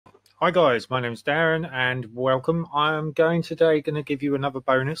Hi guys, my name's Darren and welcome. I'm going to give you another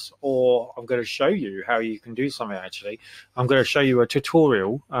bonus, or I'm going to show you how you can do something actually. I'm going to show you a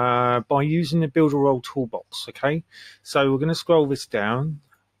tutorial by using the Builderall toolbox, okay? So we're going to scroll this down,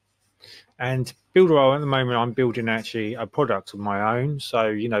 and Builderall at the moment I'm building actually a product of my own. So,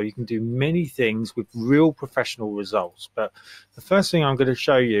 you know, you can do many things with real professional results. But the first thing I'm going to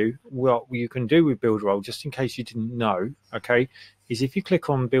show you what you can do with Builderall, just in case you didn't know, okay, is if you click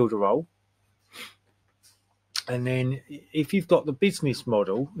on Builderall, and then if you've got the business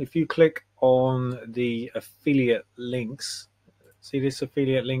model, if you click on the affiliate links, see this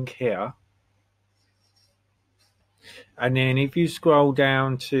affiliate link here, and then if you scroll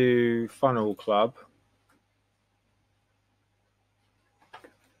down to Funnel Club,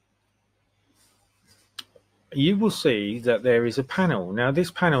 you will see that there is a panel. Now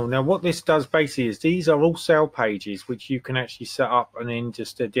this panel, what this does basically is these are all sale pages which you can actually set up and then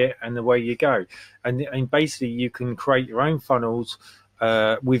just edit, and away you go. And basically you can create your own funnels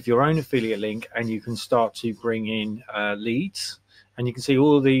with your own affiliate link, and you can start to bring in leads. And you can see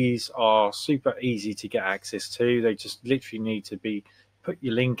all of these are super easy to get access to. They just literally need to be put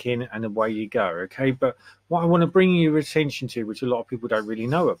your link in and away you go. Okay, but what I want to bring your attention to, which a lot of people don't really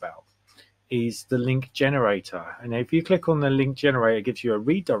know about, is the link generator. And if you click on the link generator, it gives you a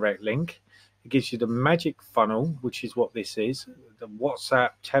redirect link. It gives you the magic funnel, which is what this is, the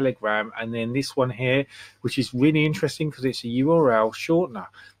WhatsApp, Telegram, and then this one here, which is really interesting because it's a URL shortener.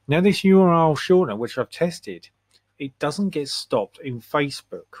 Now this URL shortener, which I've tested, it doesn't get stopped in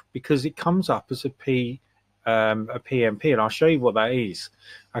Facebook because it comes up as a PMP, and I'll show you what that is.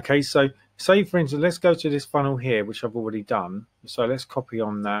 Okay, so say for instance, let's go to this funnel here, which I've already done. So let's copy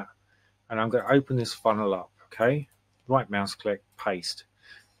on that. And I'm going to open this funnel up, okay? Right mouse click, paste,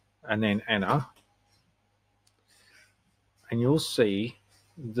 and then enter. And you'll see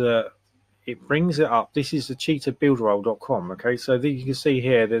that it brings it up. This is the cheetahbuilderall.com, okay? So you can see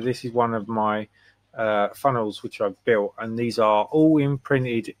here that this is one of my funnels which I've built, and these are all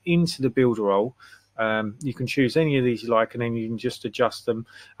imprinted into the Builderall. You can choose any of these you like, and then you can just adjust them.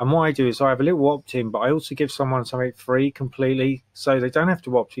 And what I do is I have a little opt-in, but I also give someone something free completely, so they don't have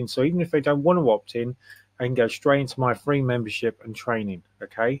to opt in. So even if they don't want to opt in, they can go straight into my free membership and training,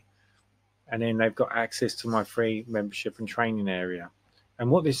 okay? And then they've got access to my free membership and training area. And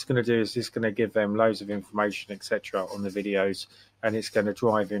what this is going to do is this is going to give them loads of information, etc., on the videos, and it's going to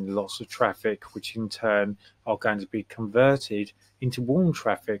drive in lots of traffic, which in turn are going to be converted into warm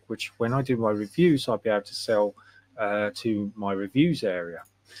traffic, which when I do my reviews, I'll be able to sell to my reviews area.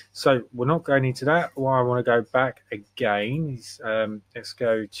 So we're not going into that. What I want to go back again is let's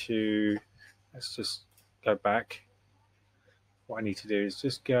just go back. What I need to do is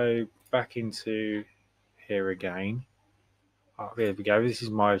just go back into here again. Oh, there we go. This is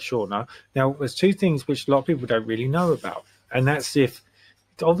my shortener. Now, there's two things which a lot of people don't really know about, and that's if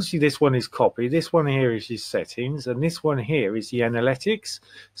obviously this one is copy, this one here is your settings, and this one here is the analytics.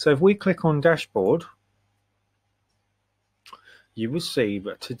 So if we click on dashboard, you will see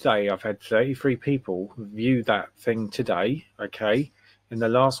that today I've had 33 people view that thing today, okay? In the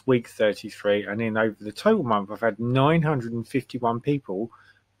last week, 33, and then over the total month, I've had 951 people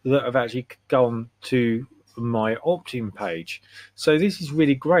that have actually gone to my opt-in page. So this is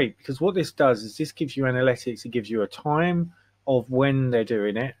really great, because what this does is this gives you analytics. It gives you a time of when they're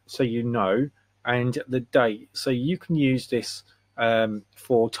doing it, so you know, and the date, so you can use this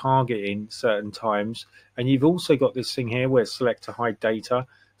for targeting certain times. And you've also got this thing here where select to hide data,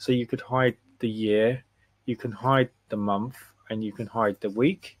 so you could hide the year, you can hide the month, and you can hide the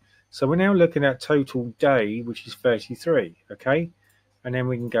week. So we're now looking at total day, which is 33, okay? And then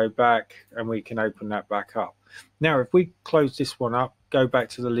we can go back and we can open that back up. Now, if we close this one up, go back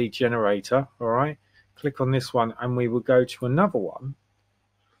to the lead generator, all right? Click on this one, and we will go to another one.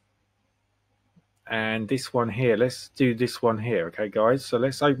 And this one here, let's do this one here, okay, guys? So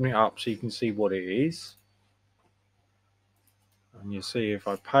let's open it up so you can see what it is. And you'll see if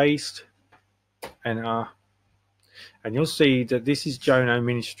I paste, enter, and you'll see that this is Jono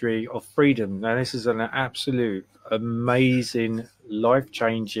Ministry of Freedom. Now, this is an absolute amazing,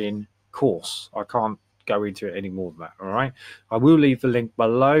 life-changing course. I can't go into it any more than that, all right? I will leave the link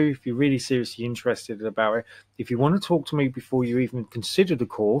below if you're really seriously interested about it. If you want to talk to me before you even consider the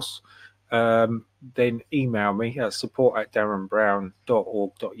course, then email me at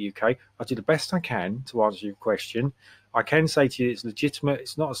support@darrenbrown.org.uk. I'll do the best I can to answer your question. I can say to you it's legitimate,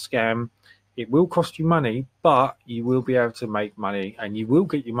 it's not a scam. It will cost you money, but you will be able to make money, and you will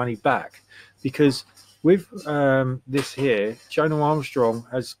get your money back, because with this here, Jonah Armstrong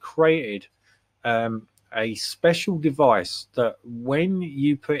has created a special device that when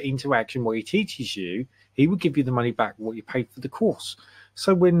you put into action what he teaches you, he will give you the money back what you paid for the course.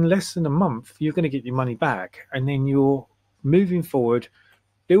 So in less than a month, you're going to get your money back, and then you're moving forward,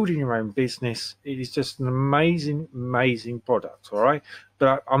 building your own business. It is just an amazing product. All right,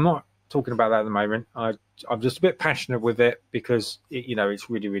 but I'm not talking about that at the moment. I'm just a bit passionate with it because it's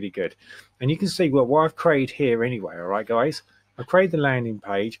really good. And you can see what I've created here anyway. All right, guys. I created the landing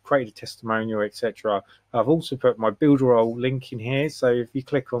page, created a testimonial, etc. I've also put my Builderall link in here. So if you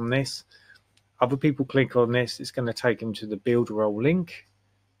click on this, other people click on this, it's going to take them to the Builderall link.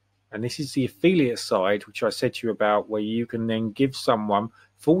 And this is the affiliate side, which I said to you about, where you can then give someone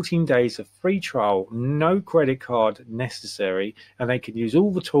 14 days of free trial, no credit card necessary, and they can use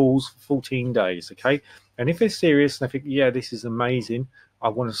all the tools for 14 days, okay? And if they're serious and they think, yeah, this is amazing, I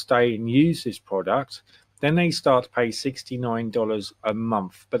want to stay and use this product, then they start to pay $69 a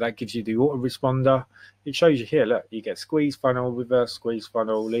month. But that gives you the autoresponder. It shows you here, look, you get squeeze funnel, reverse squeeze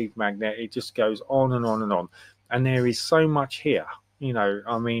funnel, lead magnet. It just goes on and on and on. And there is so much here.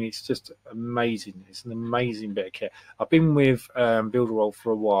 I mean, it's just amazing. It's an amazing bit of kit. I've been with Builderall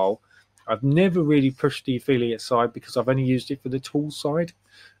for a while. I've never really pushed the affiliate side because I've only used it for the tool side.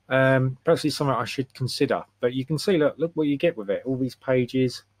 Perhaps it's something I should consider. But you can see, look what you get with it. All these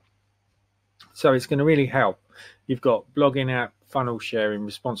pages. So it's going to really help. You've got blogging app, funnel sharing,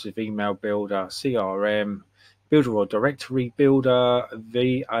 responsive email builder, CRM, Builderall directory builder,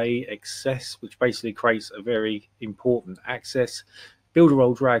 VA access, which basically creates a very important access.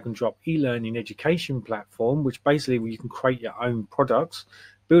 Builderall drag and drop e-learning education platform, which basically you can create your own products.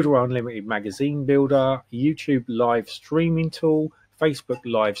 Builderall unlimited magazine builder, YouTube live streaming tool, Facebook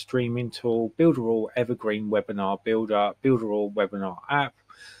live streaming tool, Builderall evergreen webinar builder, Builderall webinar app,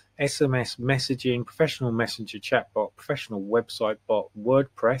 SMS messaging, professional messenger chatbot, professional website bot,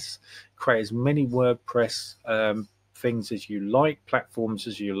 WordPress. Create as many WordPress things as you like, platforms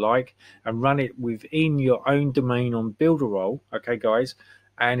as you like, and run it within your own domain on Builderall, okay, guys?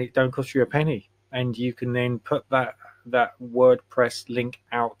 And it don't cost you a penny. And you can then put that WordPress link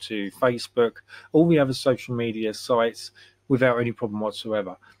out to Facebook, all the other social media sites without any problem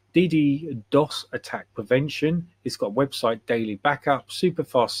whatsoever. DDoS attack prevention. It's got website daily backup, super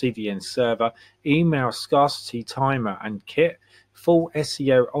fast CDN server, email scarcity timer and kit, full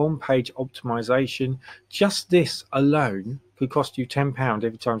SEO on-page optimization. Just this alone could cost you £10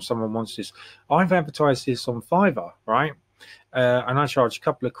 every time someone wants this. I've advertised this on Fiverr, right? And I charge a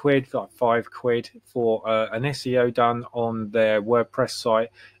couple of quid, like £5 for an SEO done on their WordPress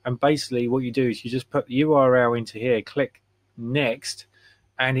site. And basically what you do is you just put the URL into here, click next,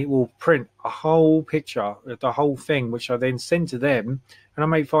 and it will print a whole picture of the whole thing, which I then send to them, and I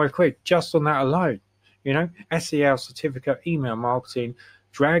make £5 just on that alone. SEO certificate, email marketing,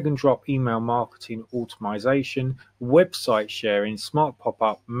 drag and drop email marketing automation, website sharing, smart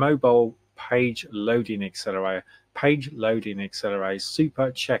pop-up, mobile page loading accelerator,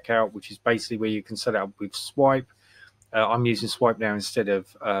 super checkout, which is basically where you can set it up with Swipe. I'm using Swipe now instead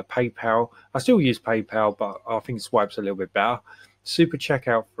of PayPal. I still use PayPal, but I think Swipe's a little bit better. Super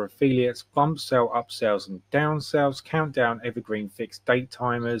checkout for affiliates, bump sell, upsells and downsells, countdown, evergreen fixed date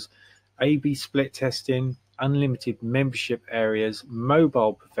timers, A/B split testing, unlimited membership areas,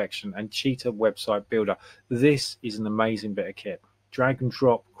 mobile perfection, and cheetah website builder. This is an amazing bit of kit. Drag and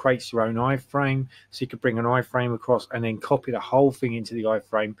drop creates your own iframe, so you could bring an iframe across and then copy the whole thing into the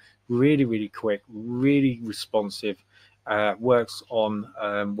iframe. Really quick, really responsive. Works on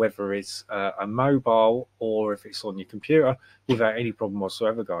whether it's a mobile or if it's on your computer without any problem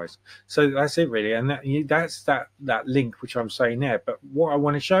whatsoever, guys. So that's it really, and that's that link which I'm saying there. But what I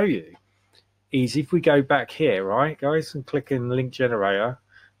want to show you is if we go back here, right, guys, and click in link generator,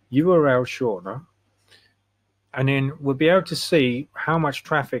 URL shortener, and then we'll be able to see how much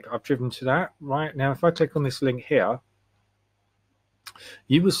traffic I've driven to that. Right now, if I click on this link here,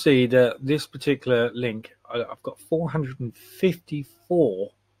 you will see that this particular link, I've got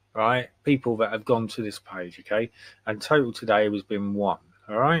 454 people that have gone to this page, okay, and total today has been 1.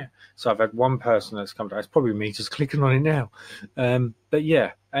 All right, so I've had one person that's come to. It's probably me just clicking on it now, but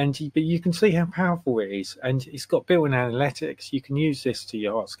yeah, but you can see how powerful it is, and it's got built-in analytics. You can use this to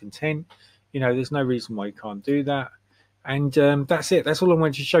your heart's content. There's no reason why you can't do that. And that's it. That's all I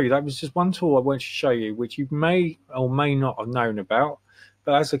wanted to show you. That was just one tool I wanted to show you, which you may or may not have known about.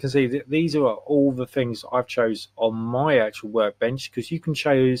 But as I can see, these are all the things I've chose on my actual workbench, because you can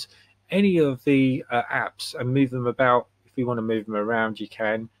choose any of the apps and move them about. If you want to move them around, you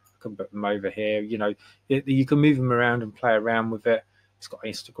can. I can put them over here. You can move them around and play around with it. It's got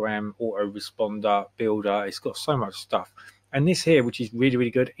Instagram, autoresponder, builder. It's got so much stuff. And this here, which is really,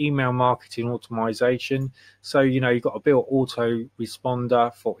 really good, email marketing automation. So, you know, you've got a built auto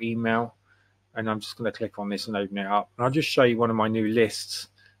responder for email. And I'm just going to click on this and open it up. And I'll just show you one of my new lists,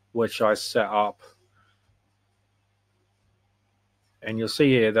 which I set up. And you'll see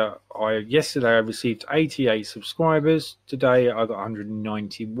here that yesterday I received 88 subscribers. Today I got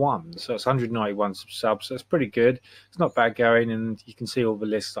 191. So it's 191 subs. So it's pretty good. It's not bad going. And you can see all the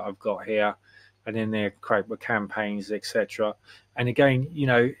lists that I've got here. And then they're create with campaigns, etc. And again, you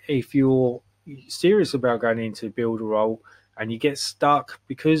know, if you're serious about going into Builderall and you get stuck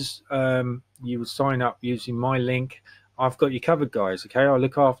because you sign up using my link, I've got you covered, guys. Okay, I'll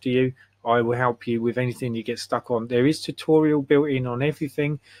look after you. I will help you with anything you get stuck on. There is tutorial built in on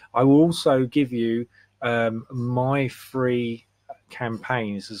everything. I will also give you my free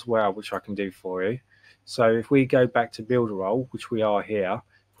campaigns as well, which I can do for you. So if we go back to Builderall, which we are here,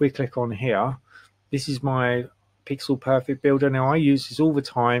 if we click on here, this is my Pixel Perfect Builder. Now I use this all the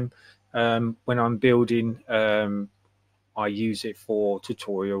time when I'm building. I use it for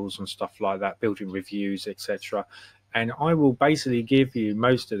tutorials and stuff like that, building reviews, etc. And I will basically give you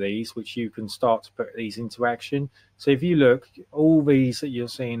most of these, which you can start to put these into action. So if you look, all these that you're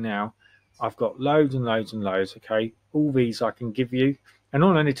seeing now, I've got loads and loads and loads, okay? All these I can give you. And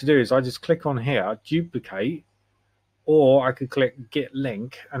all I need to do is I just click on here, duplicate, or I could click get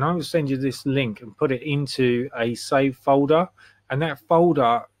link, and I will send you this link and put it into a save folder. And that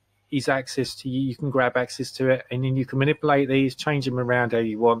folder is access to you. You can grab access to it, and then you can manipulate these, change them around how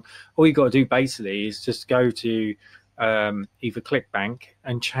you want. All you got to do basically is just go to either ClickBank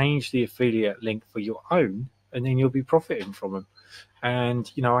and change the affiliate link for your own, and then you'll be profiting from them.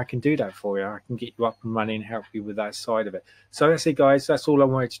 And you know, I can do that for you. I can get you up and running, help you with that side of it. So that's it, guys. That's all I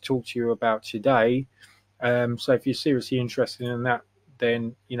wanted to talk to you about today. So if you're seriously interested in that,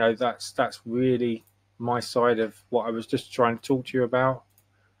 then you know that's really my side of what I was just trying to talk to you about.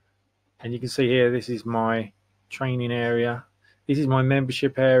 And you can see here, this is my training area. This is my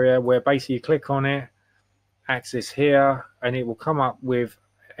membership area, where basically you click on it, access here, and it will come up with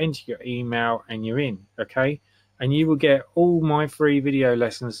enter your email and you're in, okay? And you will get all my free video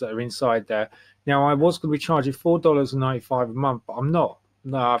lessons that are inside there. Now, I was going to be charging $4.95 a month, but I'm not.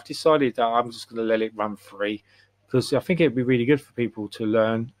 No, I've decided that I'm just going to let it run free, because I think it'd be really good for people to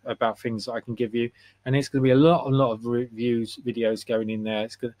learn about things that I can give you. And it's going to be a lot of reviews, videos going in there.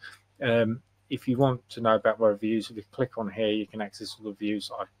 It's good. If you want to know about my reviews, if you click on here, you can access all the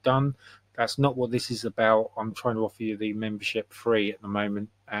reviews I've done. That's not what this is about. I'm trying to offer you the membership free at the moment,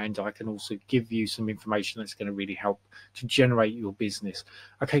 and I can also give you some information that's going to really help to generate your business.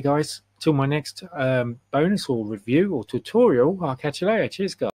 Okay, guys, till my next bonus or review or tutorial, I'll catch you later.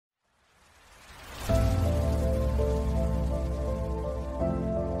 Cheers, guys.